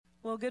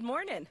Well, good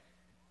morning.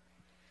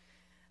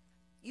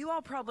 You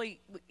all probably,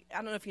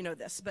 I don't know if you know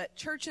this, but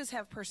churches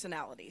have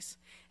personalities.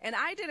 And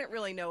I didn't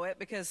really know it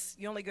because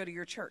you only go to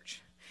your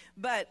church.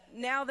 But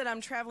now that I'm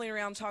traveling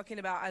around talking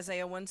about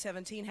Isaiah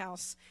 117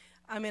 house,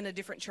 I'm in a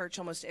different church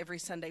almost every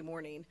Sunday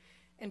morning.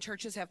 And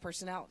churches have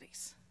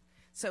personalities.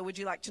 So would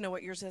you like to know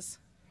what yours is?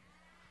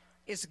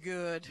 It's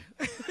good.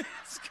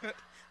 It's good.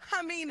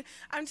 I mean,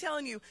 I'm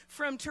telling you,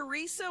 from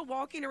Teresa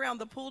walking around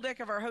the pool deck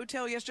of our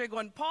hotel yesterday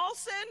going,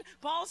 Paulson,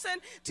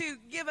 to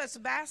give us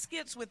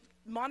baskets with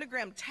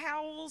monogrammed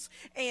towels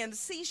and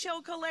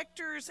seashell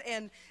collectors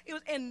and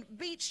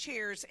beach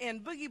chairs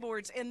and boogie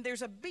boards, and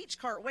there's a beach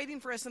cart waiting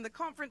for us in the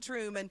conference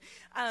room, and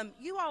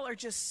you all are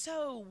just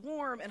so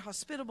warm and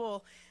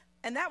hospitable.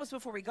 And that was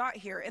before we got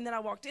here. And then I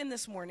walked in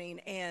this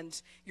morning,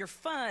 and you're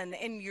fun,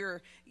 and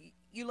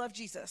you love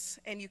Jesus,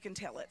 and you can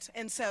tell it.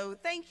 And so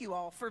thank you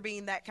all for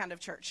being that kind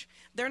of church.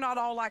 They're not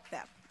all like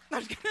that.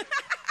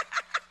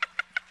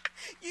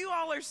 You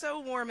all are so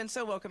warm and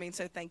so welcoming,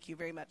 so thank you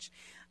very much.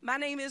 My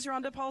name is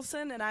Rhonda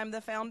Paulson, and I'm the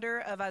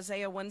founder of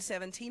Isaiah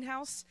 117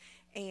 House.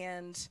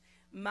 And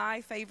my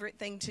favorite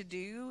thing to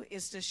do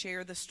is to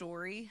share the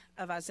story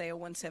of Isaiah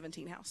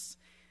 117 House,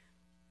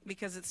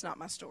 because it's not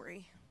my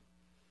story.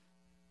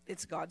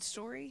 It's God's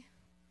story.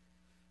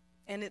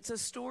 And it's a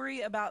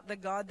story about the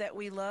God that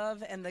we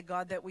love and the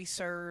God that we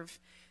serve,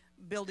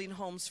 building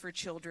homes for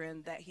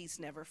children that he's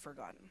never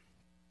forgotten.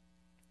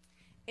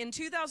 In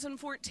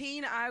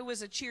 2014, I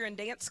was a cheer and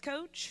dance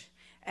coach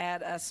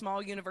at a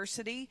small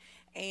university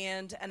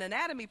and an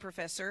anatomy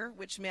professor,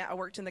 which meant I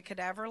worked in the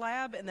cadaver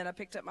lab, and then I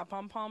picked up my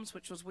pom-poms,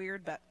 which was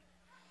weird, but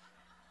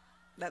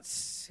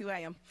that's who I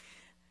am.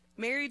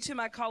 Married to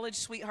my college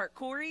sweetheart,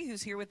 Corey,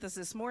 who's here with us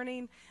this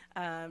morning.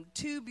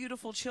 2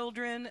 beautiful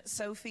children,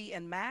 Sophie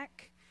and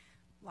Mac.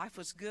 Life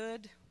was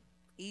good,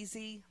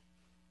 easy,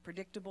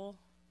 predictable.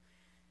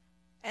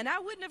 And I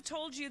wouldn't have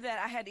told you that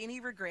I had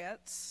any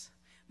regrets,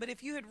 but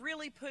if you had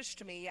really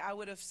pushed me, I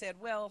would have said,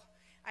 well,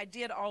 I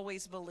did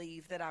always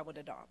believe that I would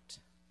adopt.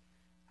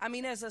 I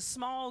mean, as a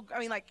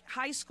like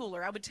high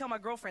schooler, I would tell my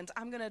girlfriends,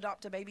 I'm going to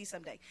adopt a baby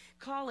someday.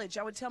 College,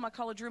 I would tell my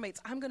college roommates,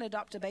 I'm going to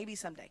adopt a baby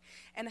someday.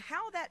 And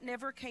how that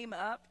never came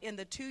up in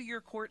the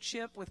 2-year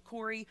courtship with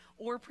Corey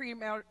or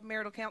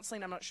premarital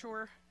counseling, I'm not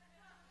sure.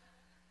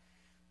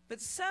 But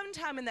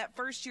sometime in that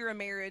first year of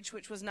marriage,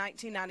 which was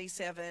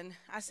 1997,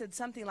 I said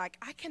something like,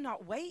 I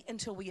cannot wait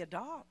until we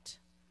adopt.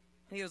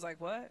 And he was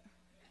like, what?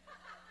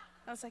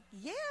 I was like,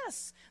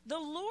 yes, the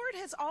Lord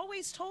has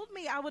always told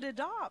me I would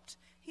adopt.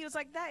 He was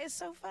like, that is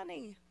so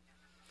funny.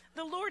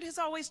 The Lord has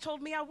always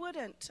told me I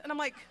wouldn't. And I'm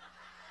like,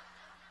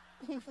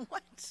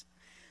 what?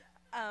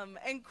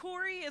 And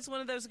Corey is one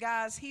of those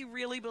guys, he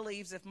really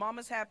believes if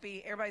mama's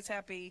happy, everybody's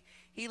happy.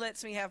 He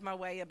lets me have my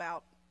way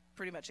about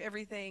pretty much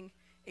everything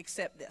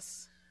except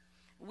this.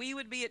 We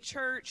would be at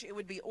church. It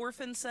would be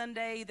Orphan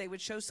Sunday. They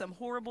would show some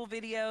horrible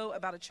video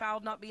about a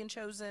child not being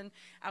chosen.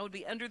 I would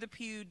be under the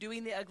pew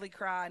doing the ugly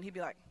cry, and he'd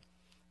be like,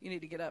 you need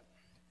to get up.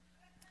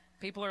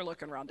 People are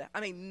looking, Rhonda.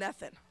 I mean,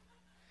 nothing.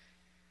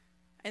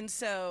 And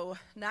so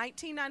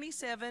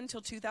 1997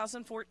 till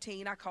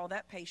 2014, I call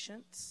that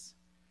patience.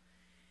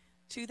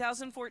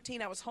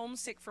 2014, I was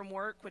homesick from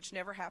work, which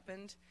never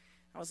happened.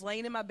 I was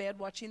laying in my bed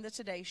watching the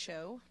Today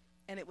Show,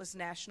 and it was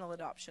National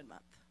Adoption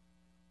Month.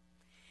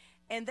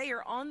 And they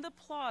are on the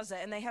plaza,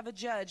 and they have a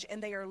judge,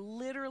 and they are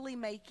literally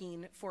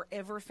making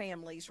forever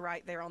families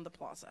right there on the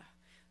plaza.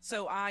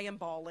 So I am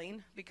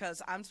bawling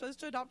because I'm supposed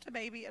to adopt a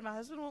baby, and my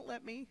husband won't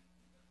let me.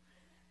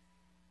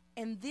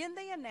 And then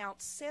they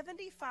announced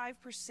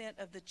 75%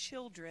 of the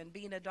children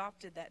being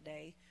adopted that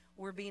day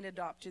were being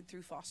adopted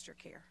through foster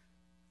care.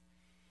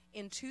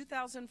 In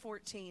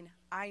 2014,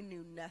 I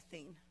knew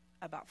nothing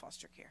about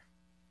foster care.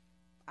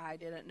 I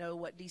didn't know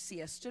what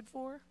DCS stood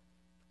for.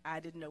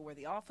 I didn't know where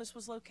the office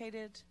was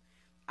located.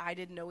 I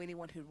didn't know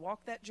anyone who'd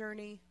walked that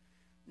journey.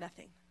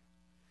 Nothing.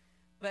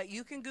 But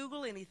you can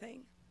Google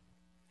anything.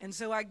 And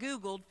so I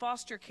Googled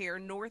foster care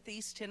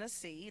Northeast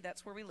Tennessee.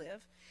 That's where we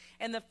live.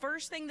 And the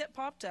first thing that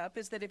popped up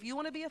is that if you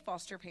want to be a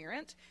foster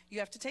parent, you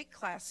have to take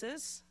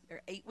classes.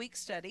 They're 8-week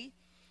study.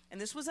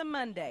 And this was a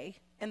Monday.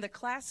 And the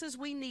classes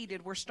we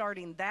needed were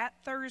starting that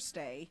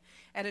Thursday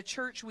at a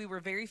church we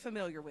were very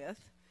familiar with.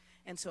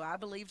 And so I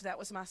believed that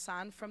was my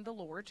sign from the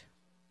Lord.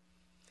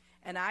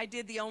 And I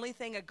did the only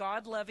thing a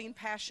God-loving,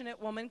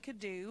 passionate woman could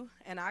do.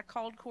 And I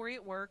called Corey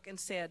at work and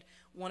said,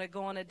 want to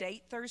go on a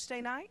date Thursday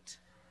night?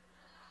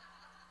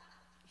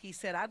 He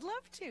said, I'd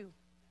love to.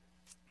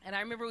 And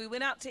I remember we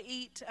went out to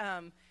eat.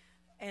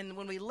 And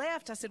when we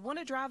left, I said, want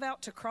to drive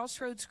out to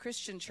Crossroads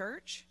Christian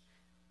Church?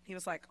 He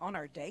was like, on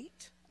our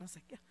date? I was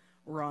like, yeah,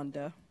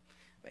 Rhonda.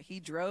 But he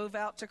drove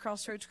out to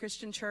Crossroads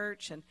Christian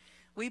Church, and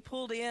we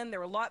pulled in. There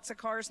were lots of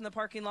cars in the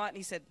parking lot. And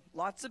he said,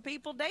 lots of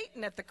people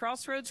dating at the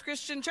Crossroads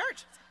Christian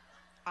Church.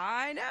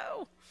 I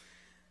know.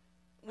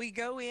 We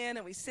go in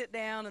and we sit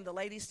down, and the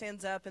lady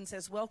stands up and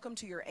says, welcome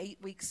to your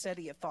 8-week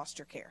study of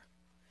foster care.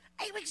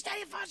 8-week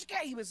study of foster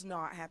care. He was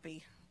not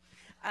happy.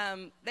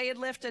 They had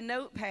left a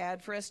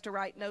notepad for us to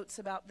write notes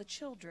about the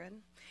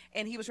children.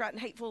 And he was writing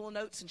hateful little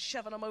notes and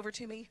shoving them over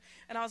to me.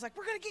 And I was like,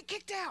 we're going to get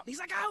kicked out. And he's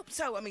like, I hope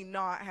so. I mean,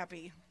 not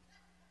happy.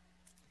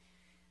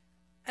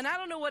 And I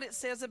don't know what it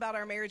says about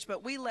our marriage,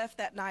 but we left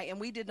that night and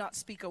we did not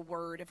speak a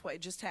word of what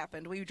had just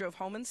happened. We drove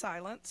home in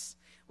silence.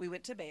 We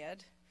went to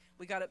bed.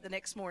 We got up the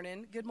next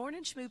morning. Good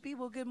morning, Schmoopy.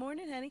 Well, good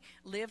morning, honey.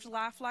 Lived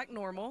life like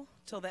normal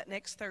till that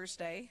next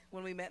Thursday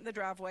when we met in the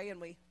driveway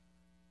and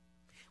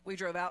we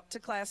drove out to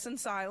class in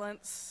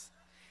silence.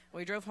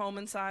 We drove home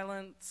in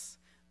silence.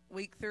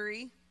 Week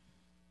 3,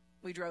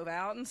 we drove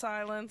out in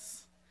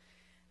silence.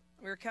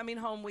 We were coming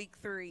home week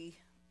 3,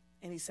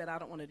 and he said, I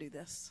don't want to do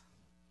this.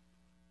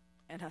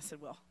 And I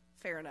said, well,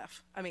 fair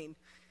enough. I mean,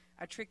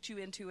 I tricked you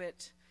into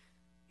it.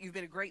 You've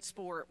been a great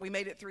sport. We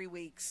made it 3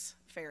 weeks.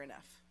 Fair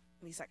enough.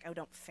 And he's like, oh,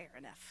 don't fair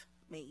enough.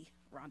 Me,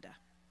 Rhonda.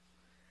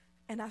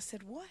 And I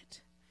said,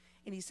 what?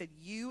 And he said,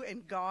 you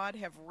and God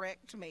have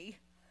wrecked me.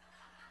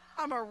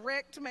 I'm a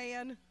wrecked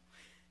man.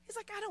 He's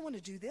like, I don't want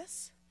to do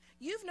this.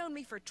 You've known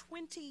me for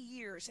 20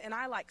 years, and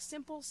I like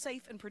simple,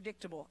 safe, and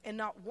predictable. And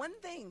not one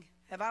thing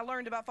have I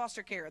learned about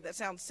foster care that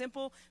sounds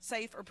simple,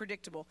 safe, or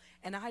predictable.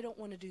 And I don't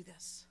want to do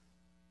this.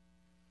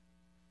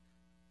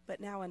 But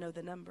now I know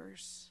the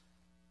numbers.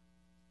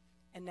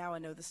 And now I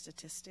know the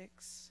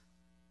statistics.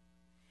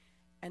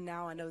 And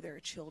now I know there are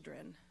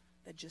children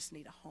that just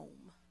need a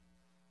home.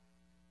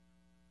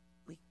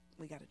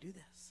 We got to do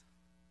this.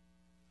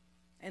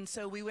 And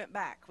so we went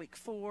back, week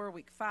 4,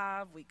 week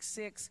 5, week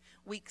 6.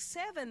 Week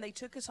 7, they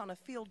took us on a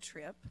field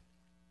trip.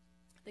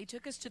 They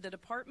took us to the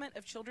Department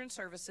of Children's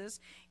Services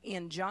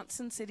in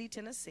Johnson City,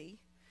 Tennessee.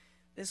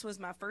 This was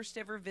my first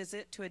ever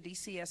visit to a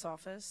DCS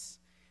office.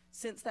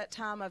 Since that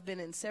time, I've been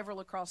in several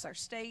across our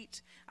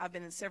state. I've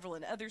been in several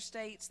in other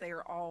states. They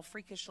are all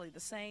freakishly the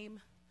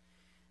same.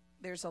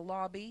 There's a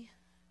lobby,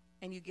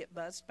 and you get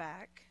buzzed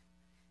back,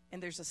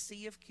 and there's a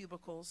sea of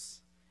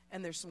cubicles,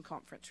 and there's some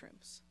conference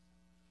rooms.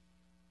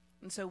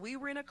 And so we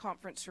were in a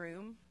conference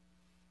room,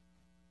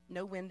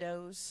 no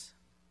windows,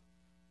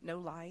 no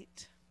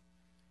light.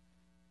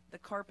 The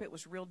carpet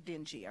was real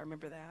dingy, I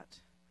remember that.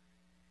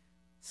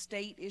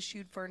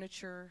 State-issued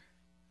furniture.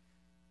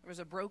 There was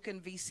a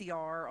broken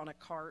VCR on a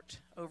cart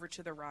over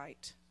to the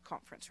right,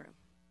 conference room.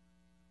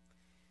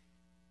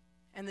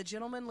 And the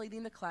gentleman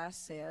leading the class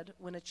said,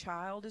 when a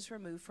child is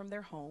removed from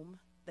their home,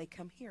 they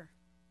come here.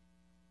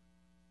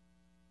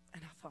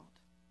 And I thought,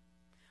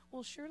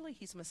 well, surely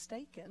he's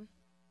mistaken,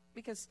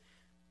 because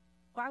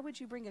why would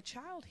you bring a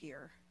child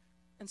here?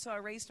 And so I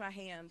raised my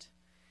hand,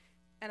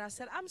 and I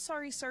said, I'm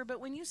sorry, sir, but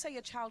when you say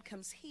a child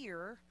comes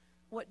here,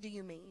 what do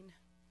you mean?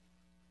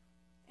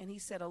 And he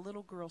said, a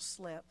little girl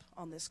slept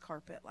on this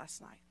carpet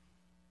last night.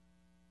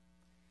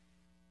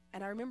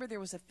 And I remember there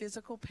was a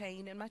physical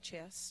pain in my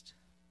chest.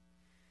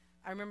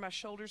 I remember my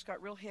shoulders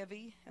got real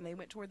heavy, and they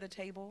went toward the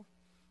table,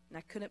 and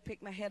I couldn't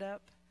pick my head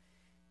up,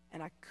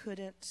 and I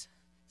couldn't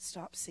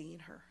stop seeing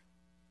her.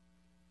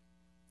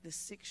 This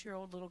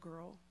 6-year-old little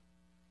girl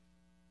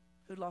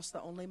who lost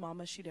the only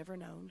mama she'd ever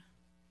known.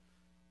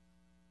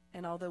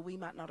 And although we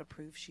might not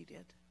approve, she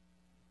did.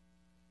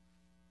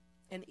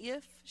 And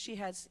if she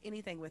has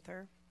anything with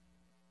her,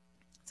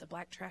 it's a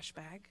black trash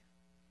bag.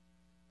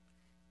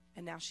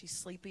 And now she's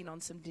sleeping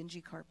on some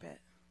dingy carpet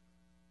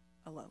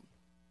alone.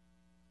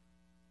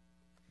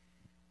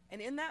 And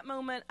in that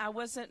moment, I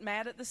wasn't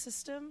mad at the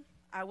system.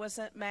 I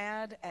wasn't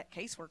mad at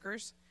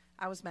caseworkers.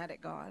 I was mad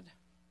at God.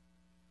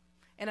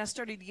 And I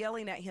started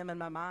yelling at him in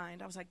my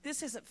mind. I was like,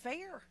 this isn't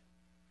fair.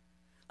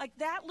 Like,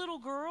 that little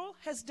girl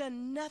has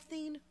done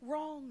nothing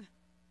wrong.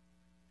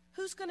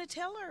 Who's going to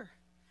tell her?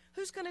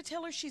 Who's going to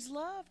tell her she's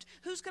loved?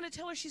 Who's going to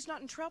tell her she's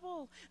not in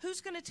trouble?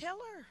 Who's going to tell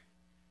her?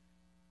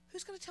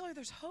 Who's going to tell her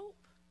there's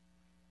hope?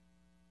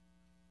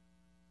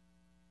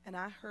 And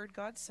I heard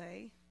God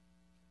say,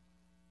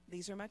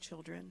 these are my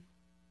children.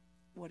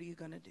 What are you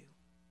going to do?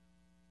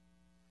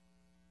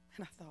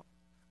 And I thought,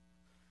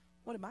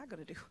 what am I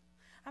going to do?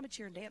 I'm a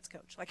cheer and dance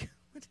coach. Like,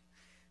 what? It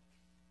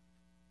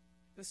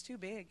was too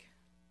big.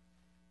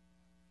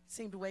 It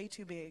seemed way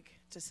too big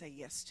to say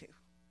yes to.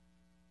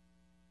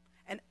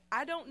 And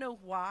I don't know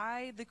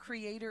why the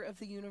creator of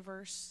the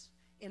universe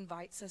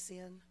invites us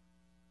in.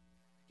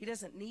 He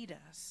doesn't need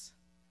us.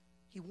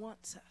 He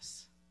wants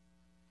us.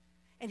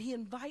 And he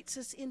invites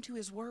us into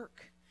his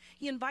work.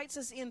 He invites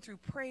us in through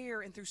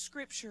prayer and through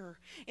scripture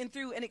and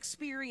through an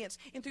experience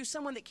and through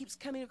someone that keeps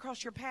coming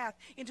across your path,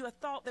 into a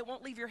thought that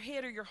won't leave your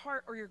head or your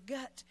heart or your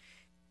gut.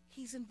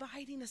 He's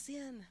inviting us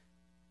in.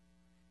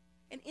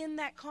 And in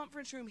that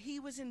conference room, he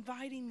was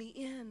inviting me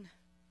in.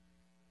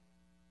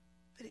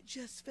 But it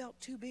just felt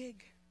too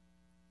big.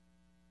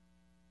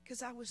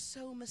 Because I was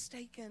so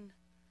mistaken,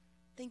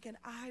 thinking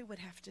I would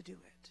have to do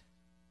it.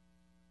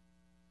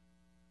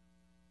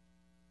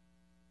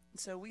 And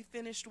so we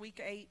finished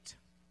week 8,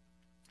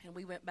 and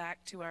we went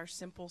back to our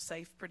simple,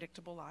 safe,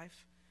 predictable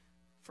life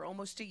for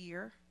almost a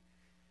year,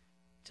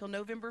 till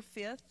November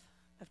 5th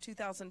of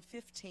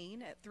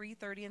 2015 at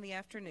 3:30 in the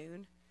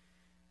afternoon.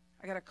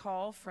 I got a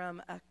call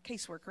from a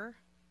caseworker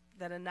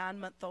that a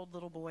 9-month-old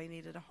little boy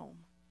needed a home.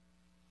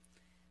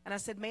 And I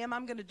said, ma'am,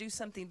 I'm going to do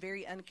something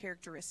very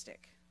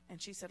uncharacteristic.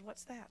 And she said,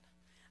 what's that?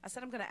 I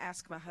said, I'm going to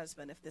ask my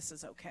husband if this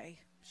is okay.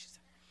 She said,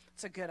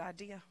 it's a good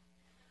idea.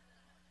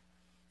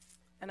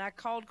 And I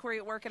called Corey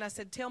at work and I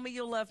said, tell me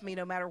you'll love me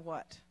no matter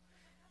what.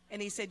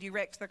 And he said, you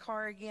wrecked the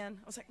car again?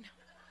 I was like, no.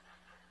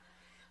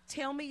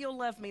 Tell me you'll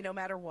love me no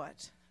matter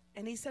what.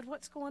 And he said,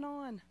 what's going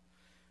on?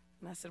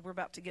 And I said, we're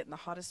about to get in the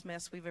hottest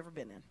mess we've ever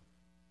been in.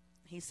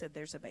 He said,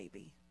 there's a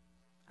baby.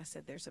 I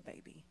said, there's a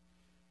baby.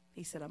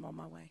 He said, I'm on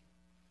my way.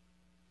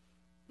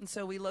 And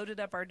so we loaded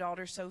up our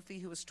daughter, Sophie,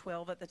 who was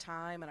 12 at the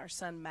time, and our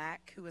son,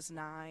 Mac, who was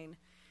 9.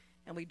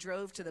 And we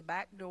drove to the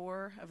back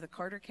door of the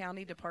Carter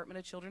County Department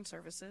of Children's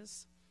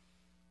Services.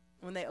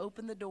 When they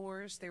opened the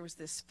doors, there was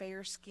this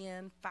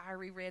fair-skinned,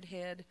 fiery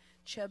redhead,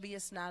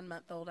 chubbiest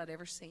 9-month-old I'd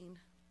ever seen.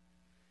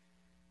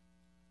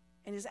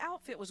 And his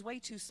outfit was way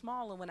too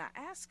small, and when I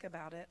asked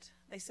about it,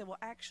 they said, well,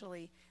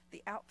 actually,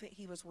 the outfit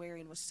he was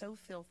wearing was so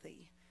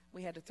filthy,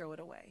 we had to throw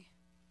it away.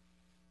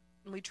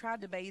 And we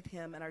tried to bathe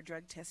him in our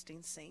drug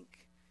testing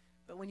sink,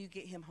 but when you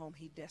get him home,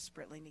 he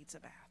desperately needs a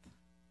bath.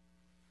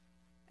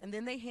 And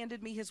then they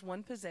handed me his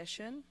one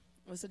possession,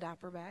 was a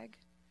diaper bag,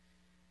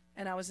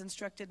 and I was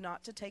instructed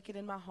not to take it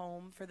in my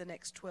home for the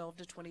next 12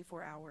 to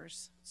 24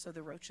 hours so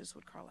the roaches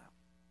would crawl out.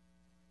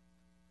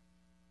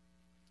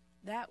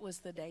 That was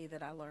the day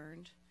that I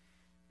learned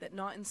that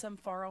not in some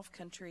far-off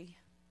country,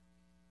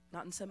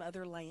 not in some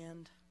other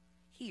land,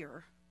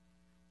 here,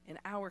 in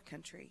our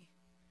country,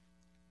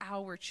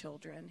 our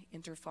children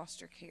enter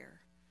foster care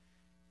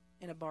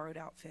in a borrowed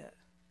outfit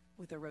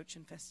with a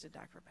roach-infested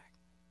diaper bag.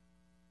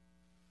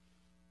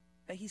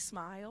 But he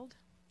smiled,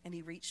 and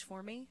he reached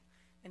for me,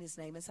 and his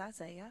name is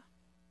Isaiah.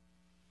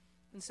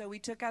 And so we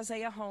took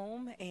Isaiah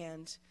home,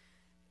 and,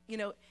 you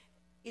know,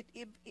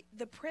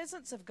 the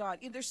presence of God,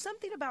 there's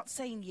something about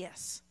saying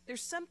yes.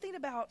 There's something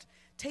about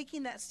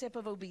taking that step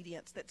of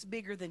obedience that's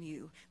bigger than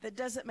you, that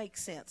doesn't make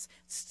sense.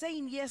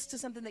 Saying yes to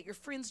something that your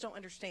friends don't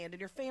understand and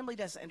your family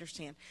doesn't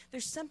understand.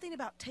 There's something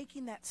about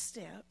taking that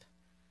step,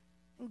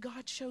 and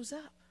God shows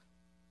up.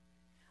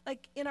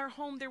 Like in our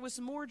home, there was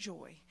more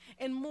joy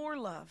and more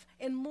love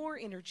and more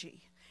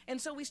energy.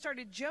 And so we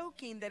started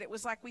joking that it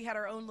was like we had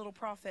our own little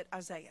prophet,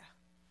 Isaiah.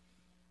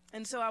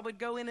 And so I would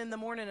go in the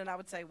morning and I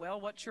would say, well,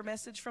 what's your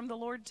message from the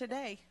Lord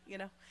today? You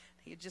know,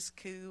 he'd just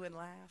coo and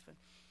laugh.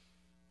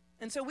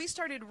 And so we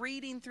started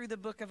reading through the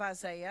book of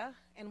Isaiah,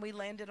 and we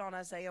landed on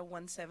Isaiah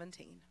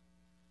 1:17.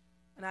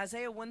 And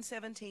Isaiah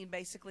 1:17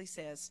 basically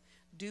says,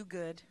 do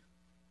good,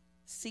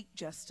 seek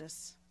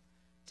justice,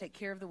 take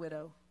care of the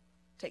widow,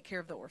 take care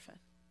of the orphan.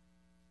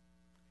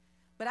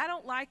 But I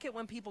don't like it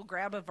when people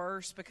grab a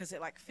verse because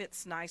it like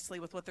fits nicely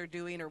with what they're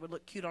doing or would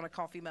look cute on a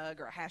coffee mug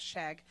or a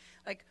hashtag.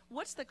 Like,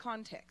 what's the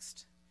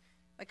context?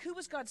 Like, who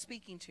was God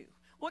speaking to?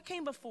 What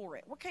came before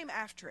it? What came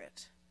after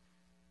it?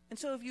 And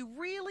so if you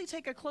really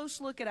take a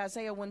close look at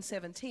Isaiah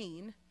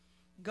 1:17,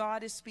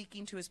 God is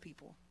speaking to his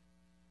people.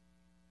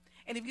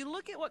 And if you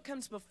look at what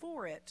comes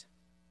before it,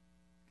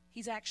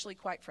 he's actually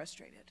quite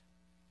frustrated.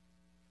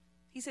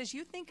 He says,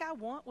 you think I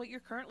want what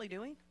you're currently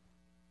doing?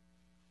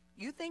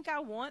 You think I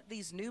want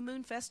these new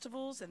moon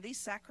festivals and these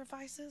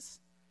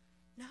sacrifices?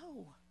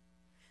 No.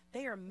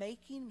 They are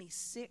making me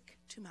sick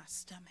to my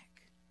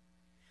stomach.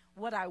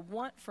 What I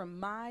want from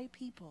my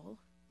people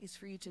is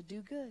for you to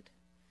do good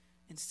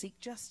and seek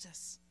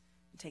justice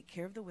and take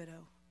care of the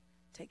widow,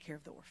 take care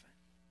of the orphan.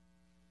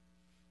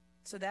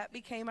 So that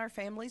became our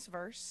family's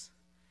verse,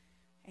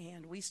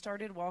 and we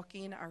started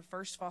walking our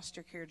first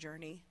foster care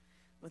journey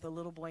with a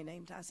little boy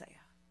named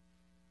Isaiah.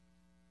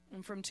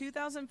 And from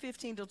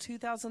 2015 till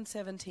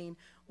 2017,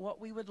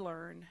 what we would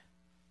learn,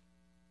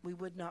 we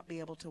would not be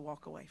able to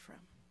walk away from.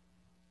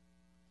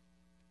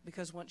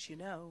 Because once you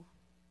know,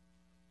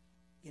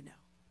 you know.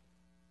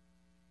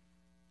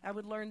 I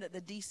would learn that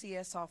the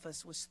DCS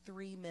office was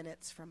 3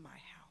 minutes from my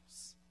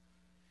house.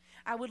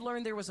 I would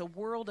learn there was a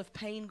world of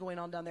pain going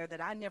on down there that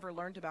I never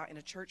learned about in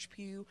a church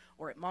pew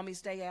or at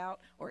Mommy's Day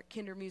Out or at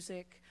Kinder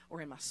Music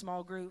or in my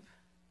small group.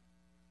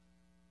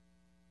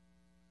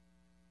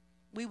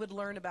 We would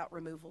learn about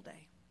Removal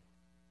Day.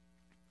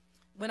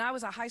 When I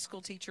was a high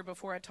school teacher,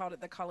 before I taught at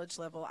the college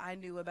level, I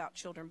knew about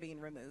children being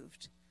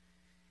removed.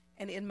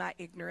 And in my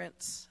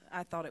ignorance,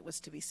 I thought it was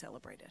to be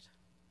celebrated.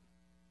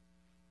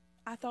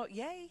 I thought,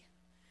 yay,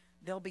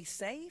 they'll be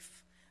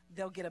safe,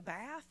 they'll get a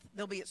bath,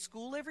 they'll be at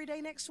school every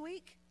day next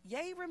week.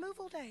 Yay,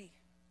 Removal Day.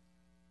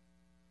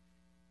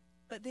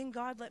 But then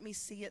God let me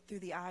see it through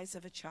the eyes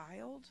of a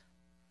child,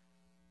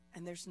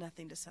 and there's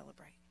nothing to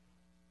celebrate.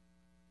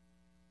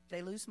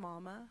 They lose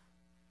mama,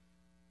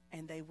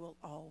 and they will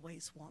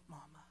always want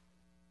mama.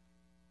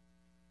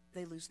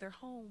 They lose their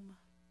home.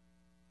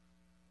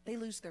 They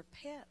lose their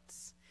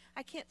pets.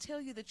 I can't tell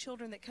you the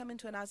children that come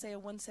into an Isaiah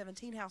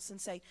 1:17 house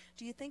and say,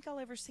 do you think I'll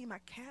ever see my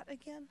cat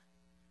again?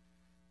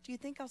 Do you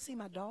think I'll see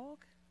my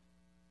dog?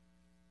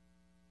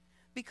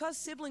 Because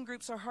sibling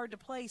groups are hard to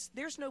place,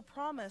 there's no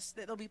promise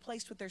that they'll be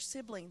placed with their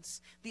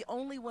siblings, the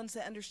only ones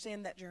that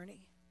understand that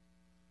journey.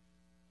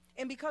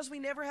 And because we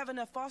never have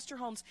enough foster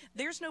homes,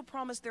 there's no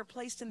promise they're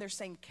placed in their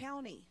same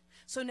county.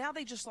 So now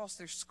they just lost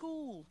their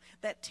school,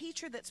 that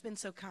teacher that's been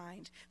so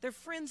kind, their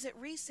friends at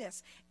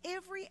recess.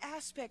 Every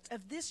aspect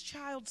of this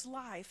child's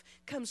life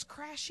comes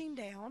crashing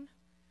down,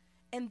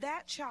 and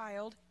that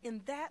child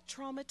in that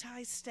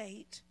traumatized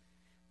state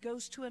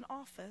goes to an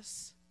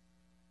office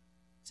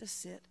to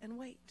sit and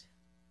wait.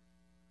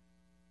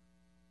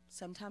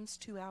 Sometimes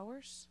 2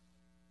 hours,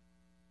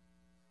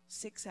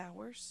 6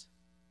 hours,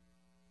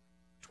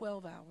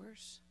 12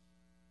 hours,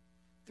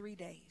 3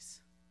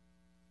 days.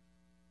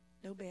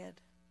 No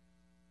bed,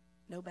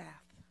 no bath.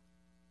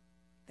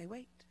 They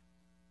wait.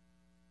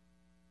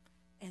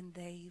 And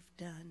they've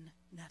done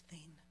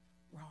nothing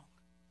wrong.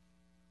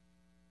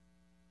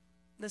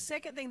 The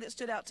second thing that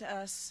stood out to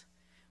us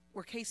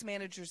were case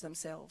managers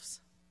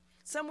themselves.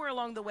 Somewhere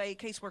along the way,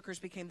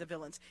 caseworkers became the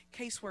villains.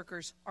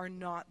 Caseworkers are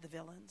not the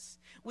villains.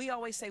 We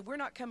always say, we're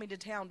not coming to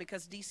town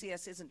because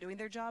DCS isn't doing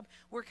their job.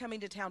 We're coming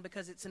to town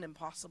because it's an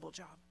impossible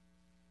job.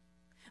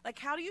 Like,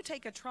 how do you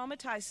take a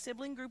traumatized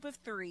sibling group of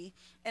 3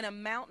 and a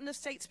mountain of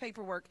states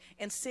paperwork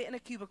and sit in a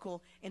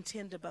cubicle and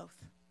tend to both?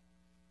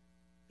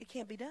 It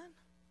can't be done.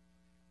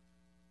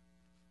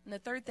 And the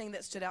third thing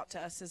that stood out to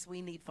us is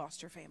we need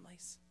foster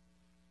families.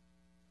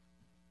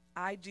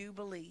 I do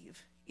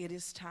believe it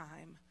is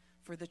time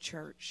for the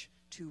church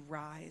to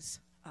rise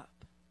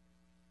up.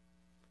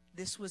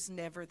 This was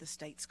never the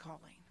state's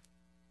calling.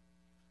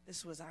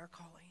 This was our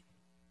calling.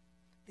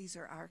 These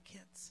are our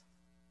kids.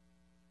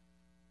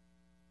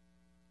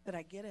 But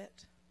I get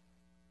it.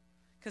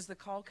 Because the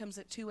call comes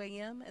at 2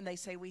 a.m. and they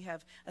say we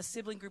have a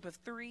sibling group of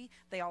 3.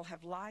 They all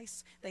have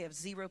lice. They have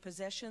 0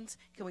 possessions.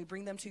 Can we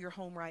bring them to your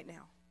home right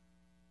now?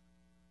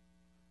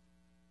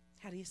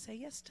 How do you say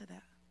yes to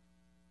that?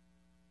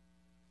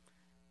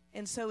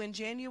 And so in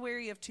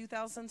January of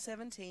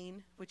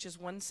 2017, which is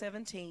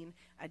 1/17,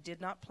 I did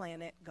not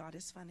plan it. God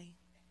is funny.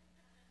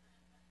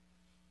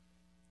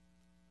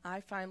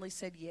 I finally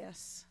said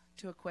yes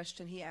to a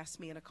question he asked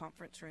me in a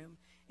conference room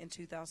in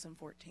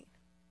 2014.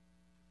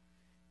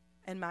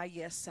 And my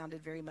yes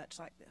sounded very much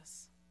like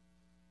this.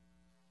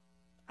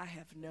 I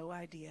have no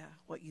idea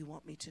what you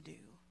want me to do,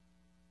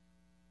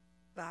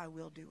 but I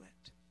will do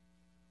it.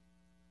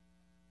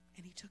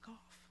 And he took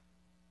off.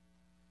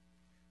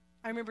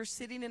 I remember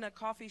sitting in a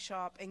coffee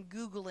shop and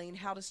Googling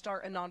how to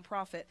start a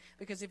nonprofit,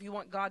 because if you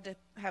want God to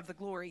have the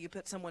glory, you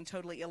put someone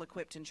totally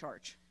ill-equipped in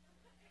charge.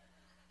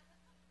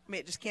 I mean,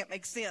 it just can't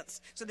make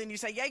sense. So then you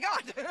say, yay,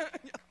 God.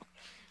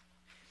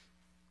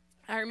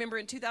 I remember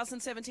in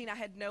 2017, I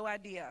had no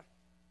idea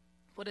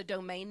what a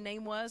domain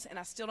name was, and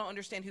I still don't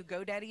understand who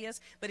GoDaddy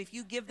is, but if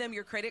you give them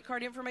your credit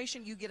card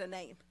information, you get a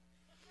name.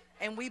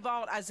 And we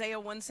bought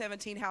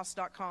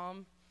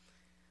Isaiah117house.com.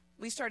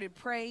 We started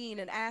praying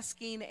and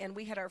asking, and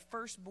we had our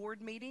first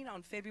board meeting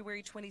on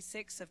February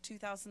 26th of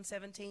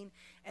 2017,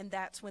 and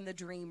that's when the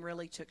dream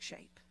really took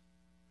shape.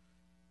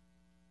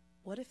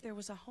 What if there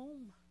was a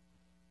home?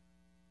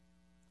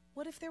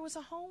 What if there was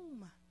a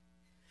home?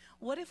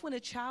 What if when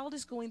a child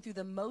is going through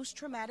the most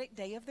traumatic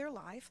day of their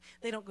life,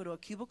 they don't go to a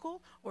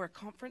cubicle or a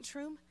conference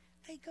room,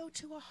 they go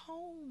to a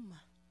home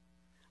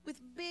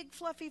with big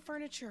fluffy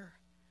furniture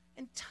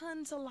and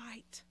tons of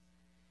light.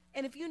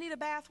 And if you need a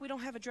bath, we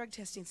don't have a drug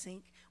testing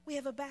sink. We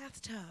have a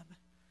bathtub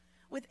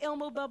with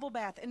Elmo bubble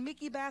bath and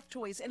Mickey bath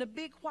toys and a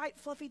big white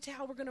fluffy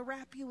towel we're going to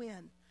wrap you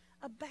in.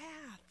 A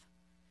bath.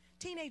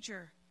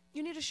 Teenager,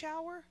 you need a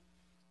shower?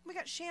 We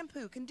got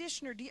shampoo,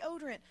 conditioner,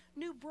 deodorant,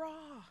 new bra,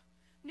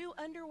 new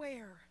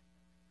underwear,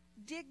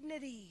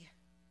 dignity.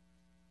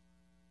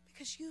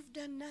 Because you've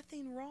done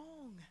nothing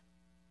wrong.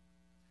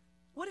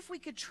 What if we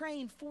could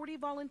train 40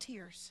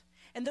 volunteers?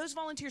 And those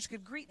volunteers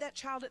could greet that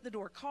child at the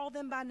door, call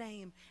them by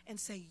name, and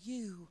say,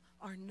 you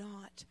are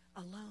not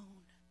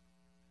alone.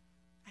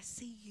 I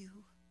see you.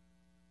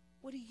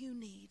 What do you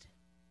need?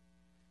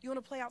 You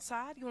want to play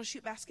outside? You want to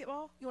shoot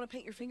basketball? You want to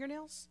paint your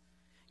fingernails?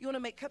 You want to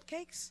make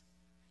cupcakes?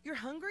 You're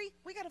hungry?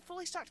 We got a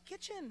fully stocked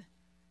kitchen.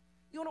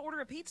 You want to order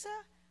a pizza?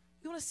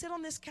 You want to sit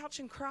on this couch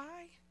and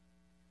cry?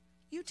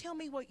 You tell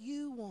me what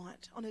you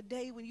want on a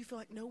day when you feel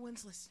like no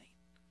one's listening.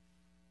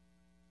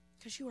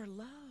 Because you are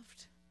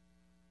loved.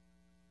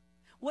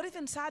 What if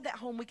inside that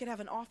home we could have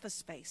an office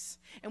space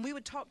and we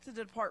would talk to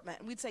the department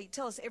and we'd say,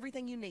 tell us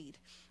everything you need.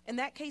 And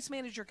that case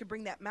manager could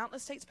bring that Mountain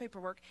Estates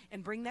paperwork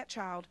and bring that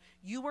child.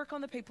 You work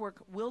on the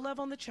paperwork, we'll love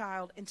on the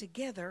child, and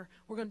together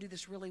we're going to do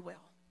this really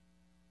well.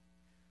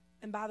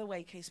 And by the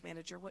way, case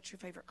manager, what's your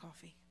favorite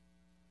coffee?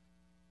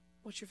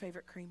 What's your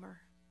favorite creamer?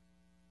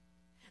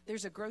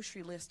 There's a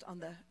grocery list on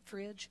the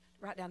fridge.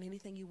 Write down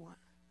anything you want.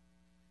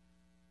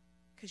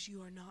 Because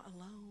you are not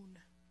alone.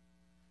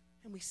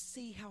 And we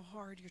see how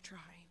hard you're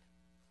trying.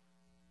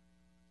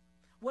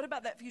 What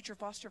about that future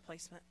foster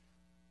placement?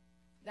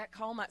 That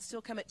call might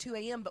still come at 2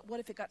 a.m., but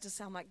what if it got to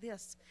sound like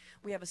this?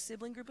 We have a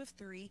sibling group of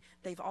 3.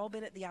 They've all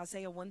been at the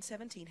Isaiah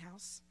 117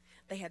 house.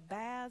 They had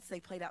baths. They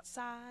played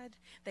outside.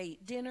 They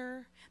ate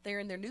dinner. They're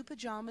in their new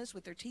pajamas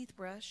with their teeth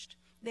brushed.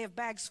 They have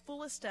bags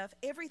full of stuff,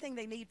 everything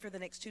they need for the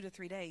next 2 to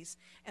 3 days.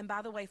 And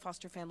by the way,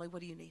 foster family,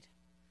 what do you need?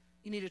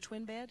 You need a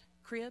twin bed,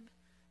 crib,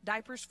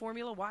 diapers,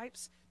 formula,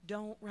 wipes,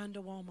 don't run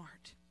to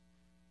Walmart.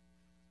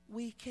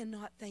 We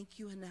cannot thank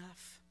you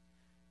enough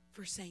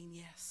for saying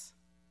yes.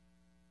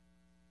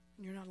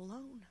 And you're not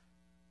alone.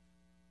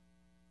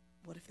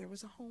 What if there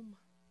was a home?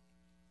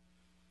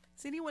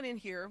 Is anyone in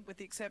here, with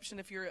the exception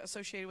if you're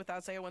associated with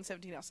Isaiah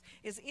 117 else,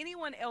 is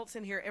anyone else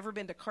in here ever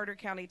been to Carter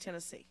County,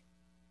 Tennessee?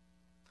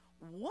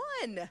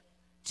 1,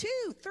 2,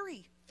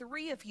 3.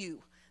 3 of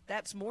you.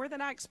 That's more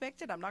than I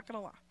expected. I'm not going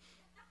to lie.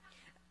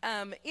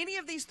 Any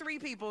of these 3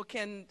 people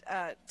can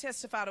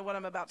testify to what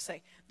I'm about to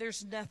say.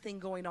 There's nothing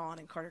going on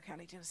in Carter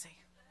County, Tennessee.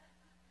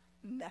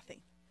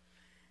 Nothing.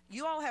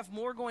 You all have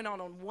more going on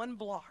one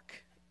block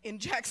in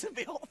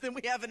Jacksonville than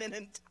we have in an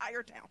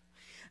entire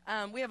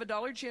town. We have a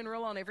Dollar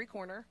General on every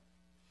corner.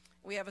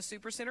 We have a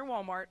Supercenter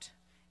Walmart.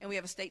 And we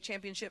have a state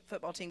championship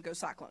football team, Go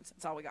Cyclones.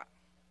 That's all we got.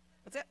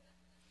 That's it.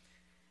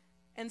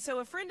 And so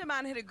a friend of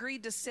mine had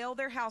agreed to sell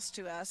their house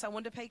to us. I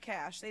wanted to pay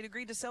cash. They'd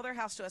agreed to sell their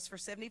house to us for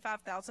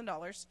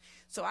 $75,000.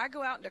 So I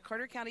go out into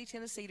Carter County,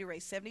 Tennessee to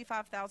raise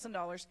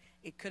 $75,000.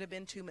 It could have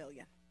been $2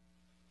 million.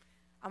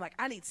 I'm like,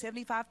 I need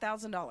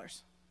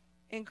 $75,000.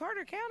 In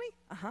Carter County?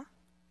 Uh-huh.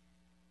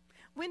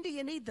 When do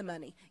you need the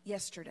money?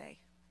 Yesterday.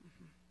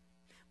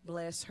 Mm-hmm.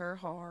 Bless her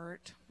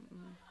heart.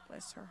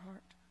 Bless her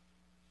heart.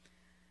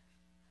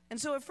 And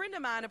so a friend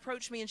of mine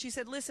approached me and she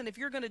said, listen, if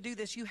you're going to do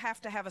this, you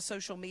have to have a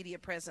social media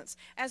presence.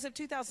 As of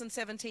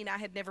 2017, I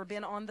had never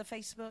been on the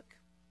Facebook.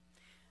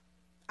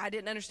 I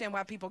didn't understand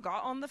why people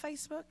got on the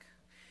Facebook.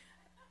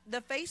 The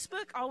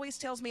Facebook always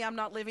tells me I'm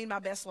not living my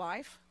best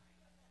life,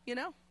 you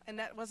know, and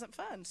that wasn't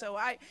fun.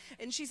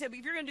 And she said,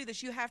 if you're going to do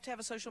this, you have to have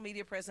a social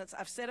media presence.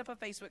 I've set up a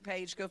Facebook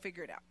page. Go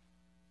figure it out.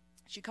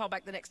 She called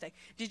back the next day.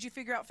 Did you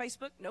figure out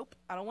Facebook? Nope.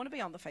 I don't want to be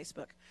on the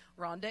Facebook.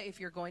 Rhonda, if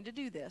you're going to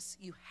do this,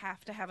 you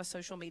have to have a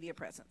social media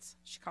presence.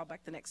 She called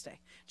back the next day.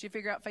 Did you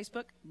figure out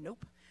Facebook?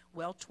 Nope.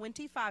 Well,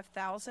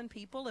 25,000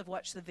 people have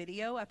watched the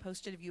video I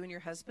posted of you and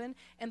your husband,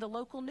 and the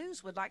local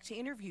news would like to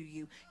interview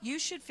you. You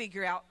should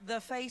figure out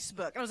the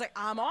Facebook. And I was like,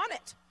 I'm on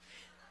it.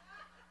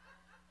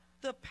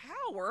 The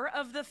power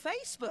of the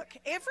Facebook.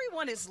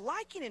 Everyone is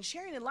liking and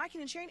sharing and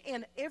liking and sharing.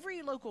 And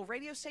every local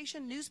radio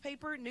station,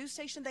 newspaper, news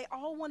station, they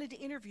all wanted to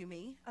interview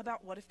me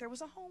about what if there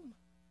was a home.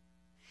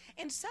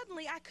 And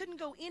suddenly I couldn't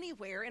go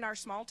anywhere in our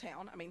small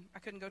town. I mean, I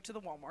couldn't go to the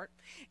Walmart.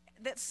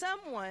 That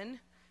someone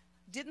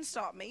didn't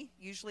stop me,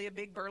 usually a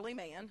big burly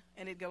man,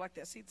 and he'd go like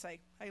this. He'd say,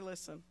 hey,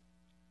 listen,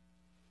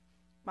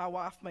 my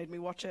wife made me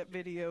watch that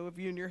video of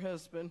you and your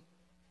husband.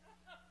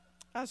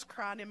 I was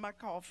crying in my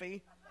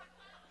coffee.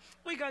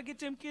 We got to get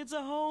them kids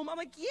a home. I'm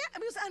like, yeah, I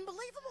mean, it was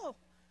unbelievable.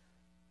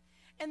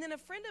 And then a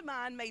friend of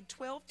mine made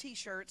 12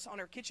 T-shirts on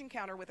her kitchen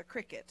counter with a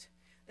cricket.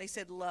 They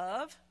said,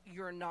 love,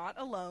 you're not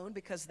alone,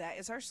 because that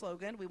is our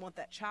slogan. We want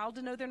that child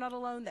to know they're not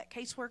alone, that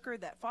caseworker,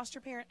 that foster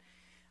parent.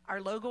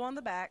 Our logo on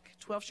the back,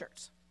 12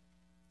 shirts.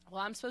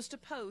 Well, I'm supposed to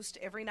post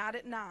every night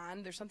at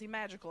 9. There's something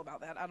magical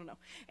about that. I don't know.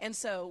 And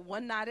so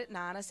one night at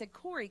 9, I said,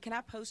 Corey, can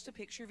I post a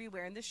picture of you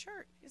wearing this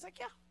shirt? He's like,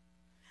 yeah.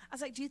 I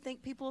was like, do you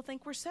think people will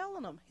think we're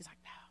selling them? He's like,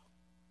 no.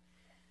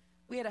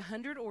 We had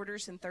 100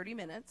 orders in 30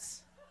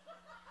 minutes.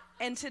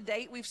 And to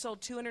date, we've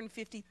sold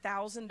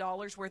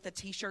 $250,000 worth of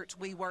T-shirts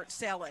we weren't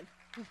selling.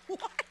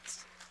 What?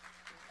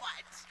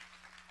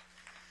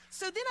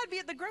 So then I'd be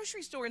at the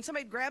grocery store and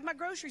somebody'd grab my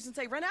groceries and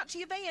say, run out to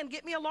your van,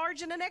 get me a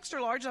large and an extra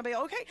large. And I'd be,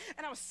 okay.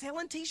 And I was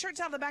selling T-shirts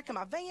out of the back of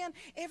my van.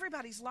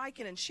 Everybody's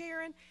liking and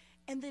sharing.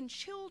 And then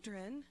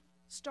children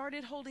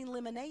started holding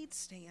lemonade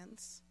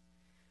stands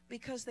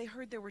because they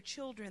heard there were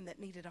children that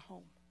needed a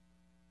home.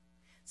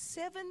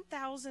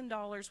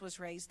 $7,000 was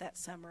raised that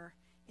summer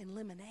in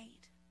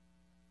lemonade.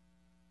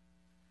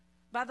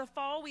 By the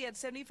fall, we had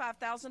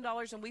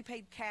 $75,000 and we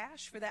paid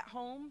cash for that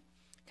home.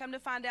 Come to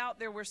find out,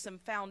 there were some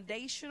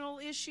foundational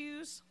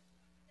issues.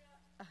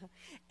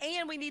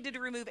 And we needed to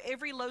remove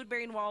every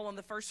load-bearing wall on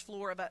the first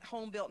floor of a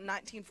home built in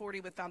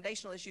 1940 with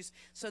foundational issues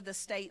so the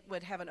state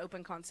would have an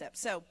open concept.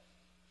 So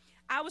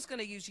I was going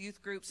to use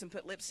youth groups and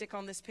put lipstick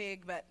on this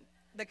pig, but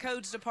the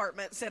codes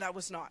department said I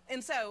was not.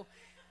 And so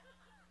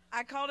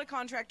I called a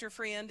contractor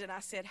friend and I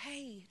said,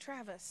 hey,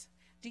 Travis,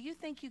 do you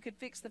think you could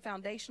fix the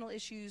foundational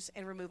issues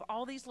and remove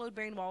all these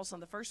load-bearing walls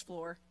on the first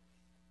floor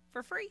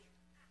for free?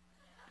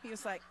 He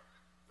was like,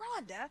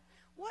 Rhonda,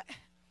 what?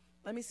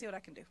 Let me see what I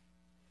can do.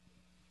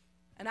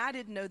 And I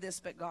didn't know this,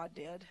 but God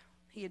did.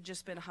 He had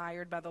just been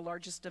hired by the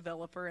largest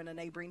developer in a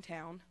neighboring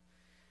town.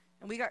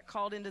 And we got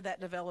called into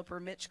that developer,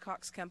 Mitch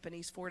Cox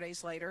Companies, 4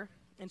 days later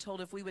and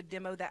told if we would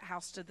demo that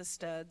house to the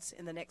studs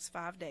in the next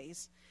 5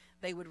 days,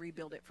 they would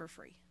rebuild it for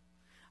free.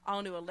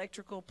 All new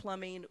electrical,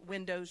 plumbing,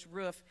 windows,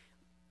 roof,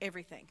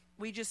 everything.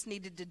 We just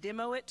needed to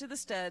demo it to the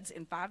studs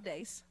in 5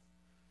 days.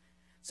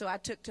 So I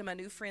took to my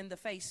new friend the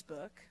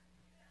Facebook,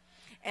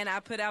 and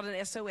I put out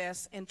an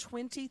SOS, and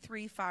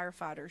 23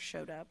 firefighters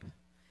showed up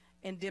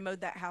and demoed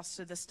that house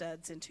to the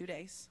studs in 2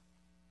 days.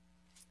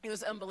 It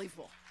was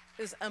unbelievable.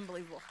 It was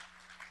unbelievable.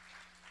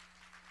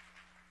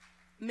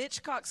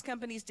 Mitch Cox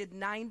Companies did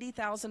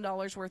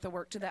 $90,000 worth of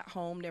work to that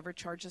home, never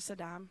charged us a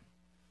dime.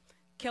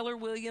 Keller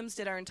Williams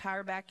did our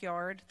entire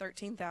backyard,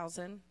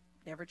 $13,000,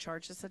 never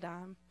charged us a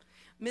dime.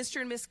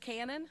 Mr. and Miss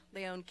Cannon,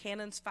 they own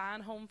Cannon's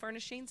Fine Home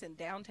Furnishings in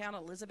downtown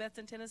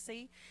Elizabethton,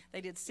 Tennessee. They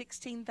did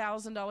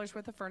 $16,000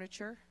 worth of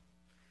furniture.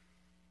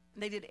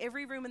 And they did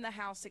every room in the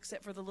house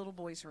except for the little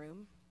boys'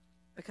 room,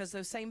 because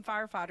those same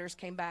firefighters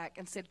came back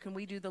and said, can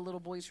we do the little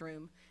boys'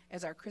 room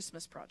as our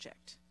Christmas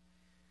project?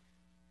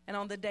 And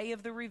on the day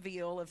of the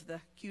reveal of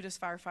the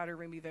cutest firefighter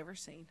room you've ever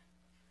seen,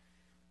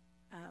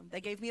 they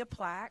gave me a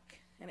plaque,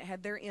 and it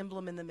had their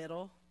emblem in the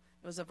middle.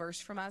 It was a verse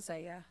from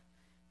Isaiah,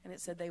 and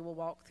it said, they will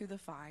walk through the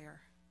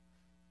fire,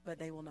 but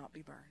they will not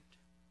be burned.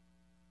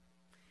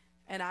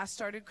 And I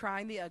started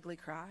crying the ugly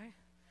cry,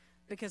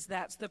 because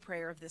that's the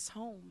prayer of this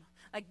home.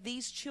 Like,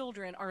 these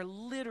children are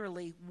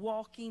literally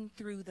walking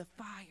through the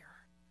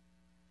fire.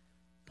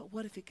 But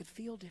what if it could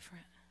feel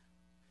different?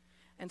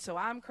 And so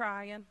I'm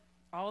crying.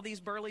 All these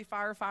burly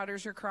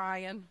firefighters are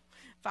crying.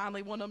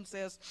 Finally, one of them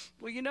says,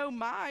 well, you know,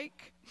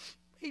 Mike,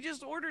 he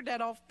just ordered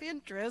that off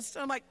Pinterest.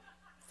 I'm like,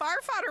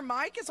 firefighter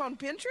Mike is on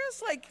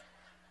Pinterest? Like,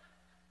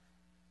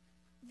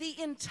 the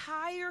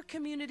entire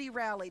community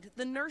rallied.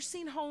 The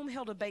nursing home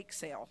held a bake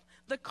sale.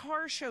 The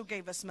car show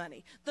gave us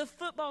money. The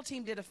football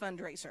team did a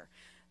fundraiser.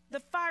 The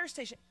fire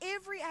station,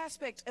 every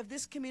aspect of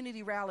this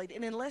community rallied.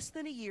 And in less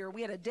than a year,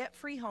 we had a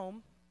debt-free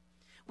home.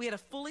 We had a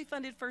fully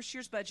funded first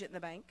year's budget in the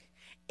bank.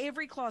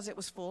 Every closet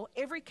was full.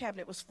 Every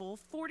cabinet was full.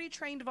 40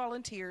 trained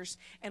volunteers.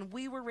 And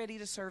we were ready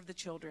to serve the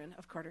children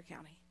of Carter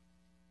County.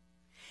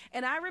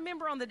 And I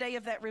remember on the day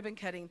of that ribbon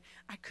cutting,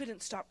 I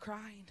couldn't stop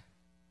crying.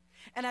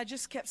 And I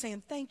just kept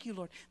saying, thank you,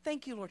 Lord.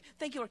 Thank you, Lord.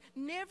 Thank you, Lord.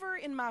 Never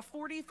in my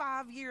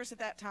 45 years at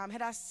that time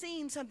had I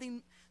seen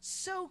something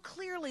so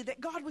clearly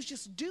that God was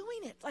just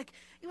doing it. Like,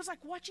 it was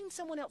like watching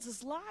someone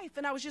else's life.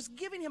 And I was just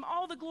giving him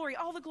all the glory,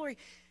 all the glory.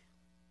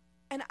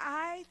 And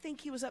I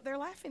think he was up there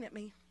laughing at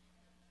me,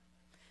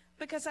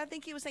 because I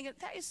think he was thinking,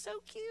 that is so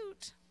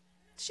cute.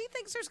 She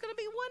thinks there's going to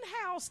be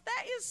one house.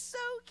 That is so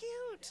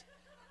cute.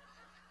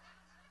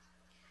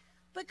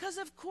 Because,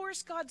 of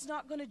course, God's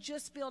not going to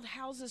just build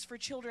houses for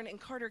children in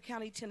Carter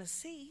County,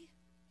 Tennessee.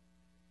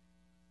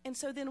 And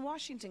so then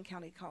Washington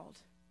County called,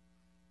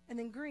 and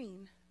then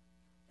Greene,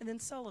 and then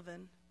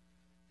Sullivan,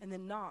 and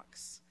then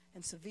Knox,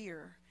 and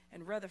Sevier,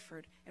 and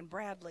Rutherford, and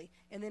Bradley,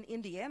 and then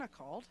Indiana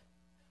called.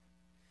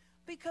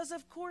 Because,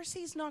 of course,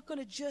 he's not going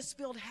to just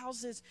build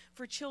houses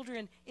for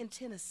children in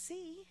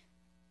Tennessee.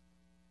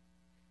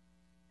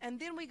 And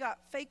then we got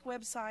fake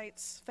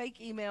websites, fake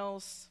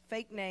emails,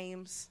 fake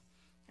names.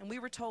 And we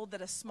were told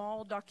that a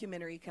small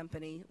documentary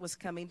company was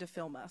coming to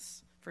film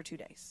us for 2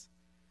 days.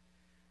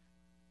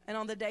 And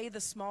on the day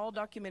the small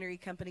documentary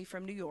company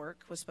from New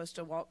York was supposed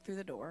to walk through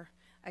the door,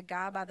 a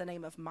guy by the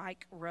name of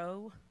Mike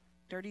Rowe,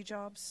 Dirty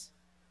Jobs,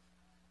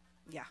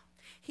 yeah,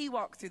 he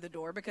walked through the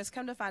door, because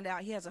come to find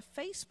out, he has a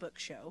Facebook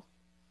show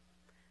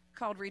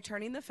called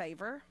Returning the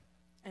Favor,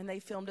 and they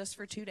filmed us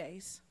for 2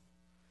 days.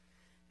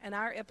 And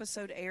our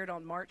episode aired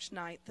on March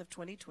 9th of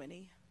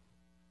 2020,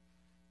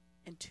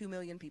 and 2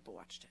 million people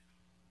watched it.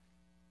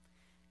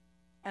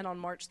 And on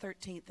March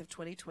 13th of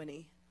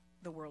 2020,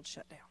 the world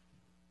shut down.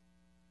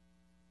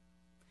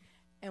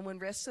 And when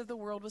the rest of the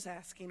world was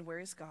asking, where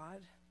is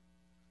God?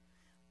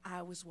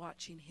 I was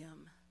watching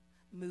him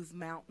move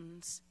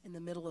mountains in the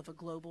middle of a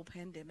global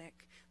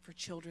pandemic for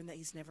children that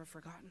he's never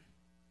forgotten.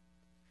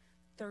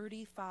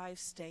 35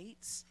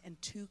 states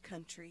and 2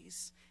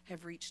 countries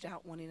have reached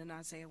out wanting an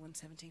Isaiah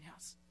 117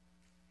 house.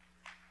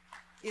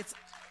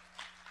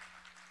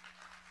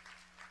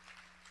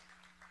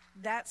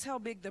 That's how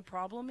big the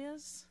problem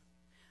is,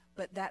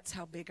 but that's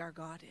how big our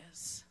God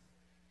is.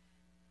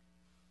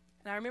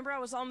 And I remember I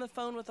was on the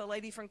phone with a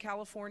lady from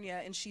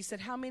California, and she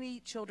said, how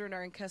many children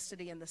are in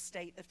custody in the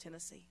state of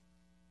Tennessee?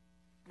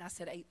 And I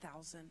said,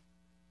 8,000.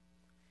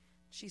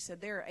 She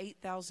said, there are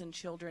 8,000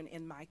 children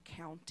in my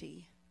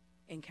county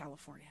in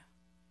California.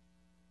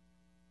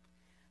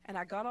 And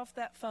I got off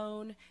that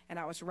phone, and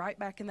I was right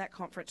back in that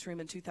conference room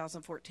in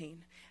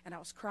 2014. And I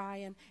was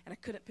crying, and I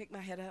couldn't pick my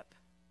head up.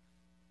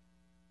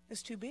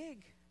 It's too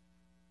big.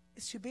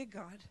 It's too big,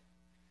 God.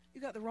 You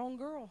got the wrong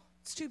girl.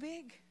 It's too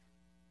big.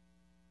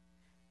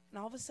 And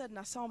all of a sudden,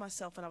 I saw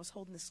myself, and I was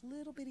holding this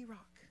little bitty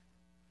rock.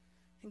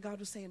 And God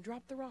was saying,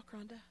 drop the rock,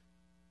 Rhonda.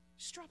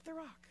 Just drop the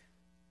rock.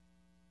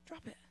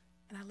 Drop it.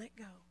 And I let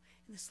go.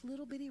 And this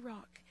little bitty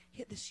rock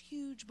hit this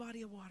huge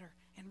body of water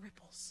and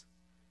ripples.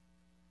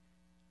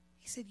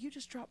 He said, you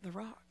just drop the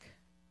rock.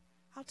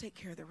 I'll take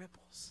care of the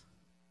ripples.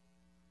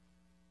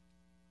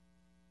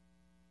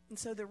 And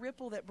so the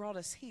ripple that brought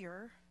us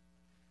here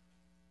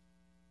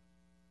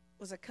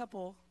was a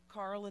couple,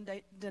 Carl and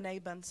Danae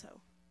Bunso.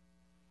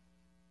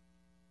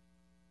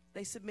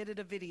 They submitted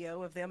a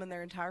video of them and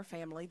their entire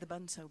family, the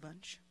Bunso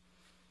bunch,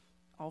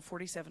 all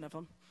 47 of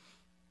them.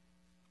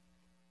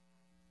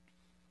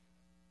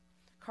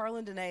 Carl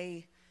and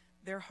Danae,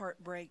 their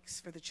heart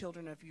breaks for the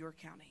children of your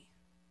county.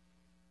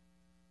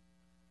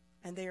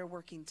 And they are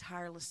working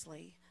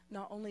tirelessly,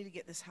 not only to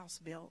get this house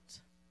built,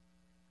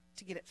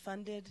 to get it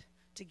funded,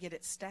 to get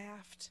it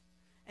staffed.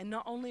 And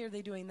not only are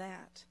they doing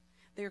that,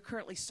 they are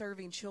currently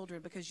serving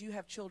children, because you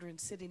have children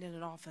sitting in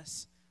an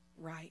office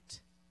right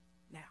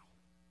now.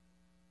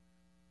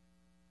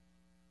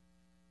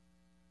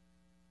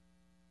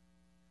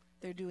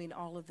 They're doing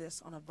all of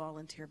this on a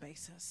volunteer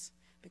basis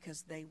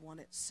because they want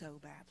it so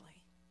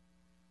badly.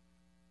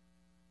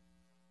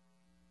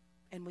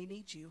 And we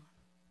need you.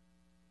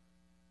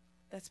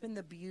 That's been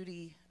the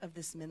beauty of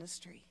this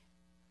ministry.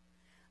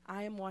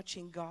 I am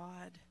watching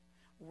God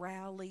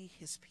rally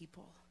his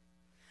people.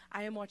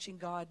 I am watching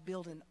God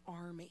build an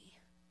army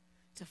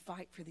to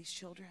fight for these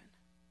children.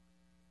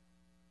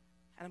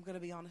 And I'm going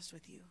to be honest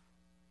with you.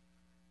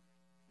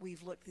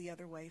 We've looked the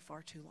other way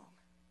far too long.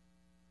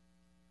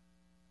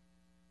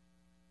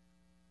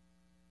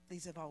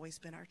 These have always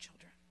been our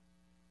children.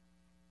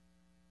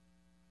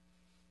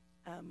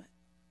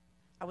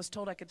 I was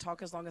told I could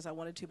talk as long as I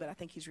wanted to, but I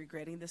think he's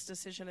regretting this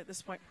decision at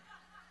this point.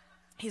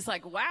 He's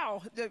like,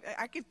 wow,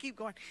 I could keep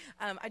going.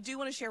 I do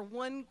want to share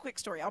one quick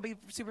story. I'll be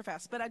super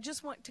fast. But I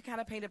just want to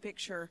kind of paint a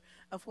picture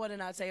of what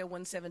an Isaiah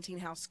 117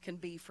 house can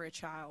be for a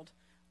child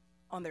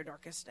on their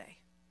darkest day.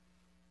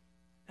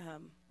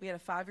 We had a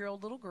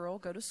 5-year-old little girl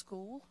go to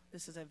school.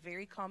 This is a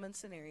very common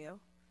scenario.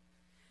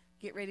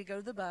 Get ready to go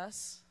to the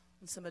bus,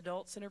 and some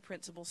adults and her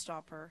principal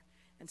stop her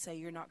and say,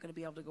 you're not going to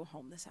be able to go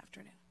home this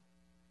afternoon.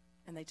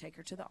 And they take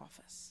her to the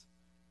office.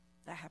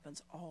 That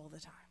happens all the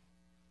time.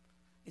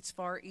 It's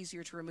far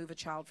easier to remove a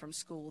child from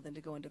school than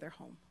to go into their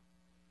home.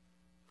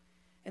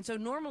 And so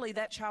normally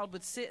that child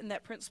would sit in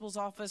that principal's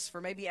office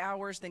for maybe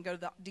hours, then go to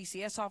the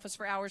DCS office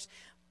for hours.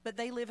 But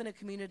they live in a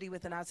community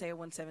with an Isaiah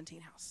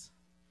 117 house.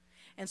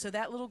 And so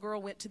that little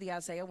girl went to the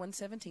Isaiah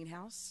 117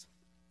 house,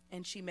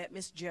 and she met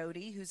Miss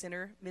Jody, who's in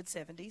her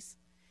mid-70s,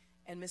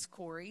 and Miss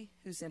Corey,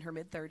 who's in her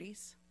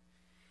mid-30s.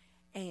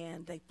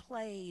 And they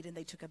played, and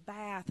they took a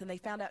bath, and they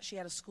found out she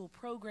had a school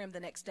program the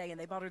next day, and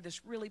they bought her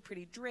this really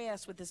pretty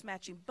dress with this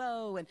matching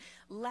bow and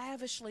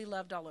lavishly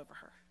loved all over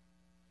her.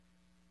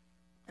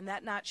 And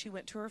that night she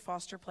went to her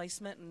foster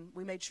placement, and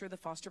we made sure the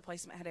foster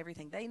placement had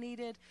everything they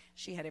needed.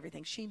 She had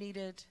everything she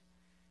needed.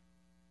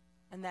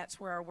 And that's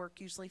where our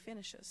work usually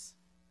finishes.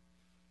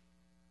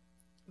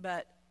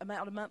 But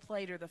about a month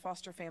later, the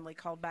foster family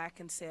called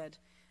back and said,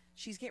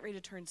 she's getting ready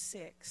to turn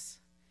 6.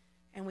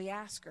 And we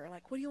asked her,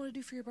 like, what do you want to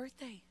do for your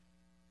birthday?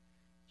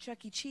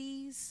 Chuck E.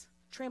 Cheese,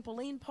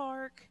 trampoline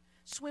park,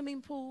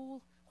 swimming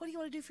pool. What do you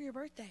want to do for your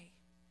birthday?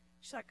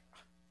 She's like,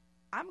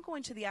 I'm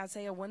going to the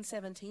Isaiah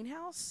 117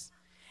 house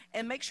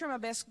and make sure my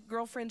best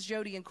girlfriends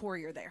Jody and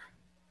Corey are there.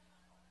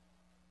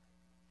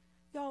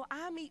 Y'all,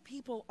 I meet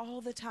people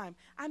all the time.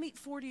 I meet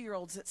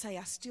 40-year-olds that say,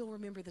 I still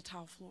remember the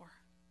tile floor.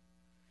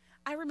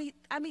 I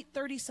meet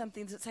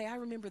 30-somethings that say, I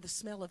remember the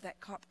smell of that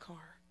cop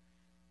car.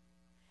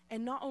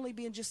 And not only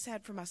being just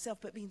sad for myself,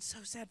 but being so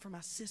sad for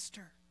my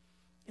sister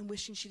and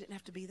wishing she didn't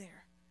have to be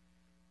there.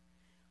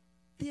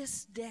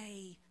 This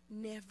day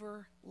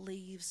never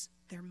leaves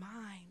their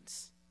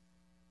minds.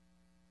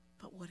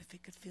 But what if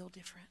it could feel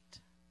different?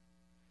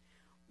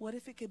 What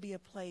if it could be a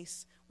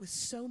place with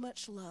so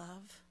much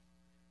love,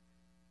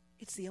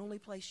 it's the only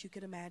place you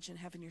could imagine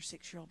having your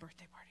 6-year-old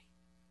birthday party?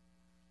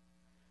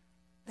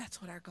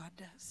 That's what our God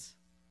does.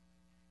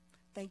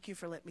 Thank you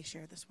for letting me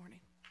share this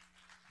morning.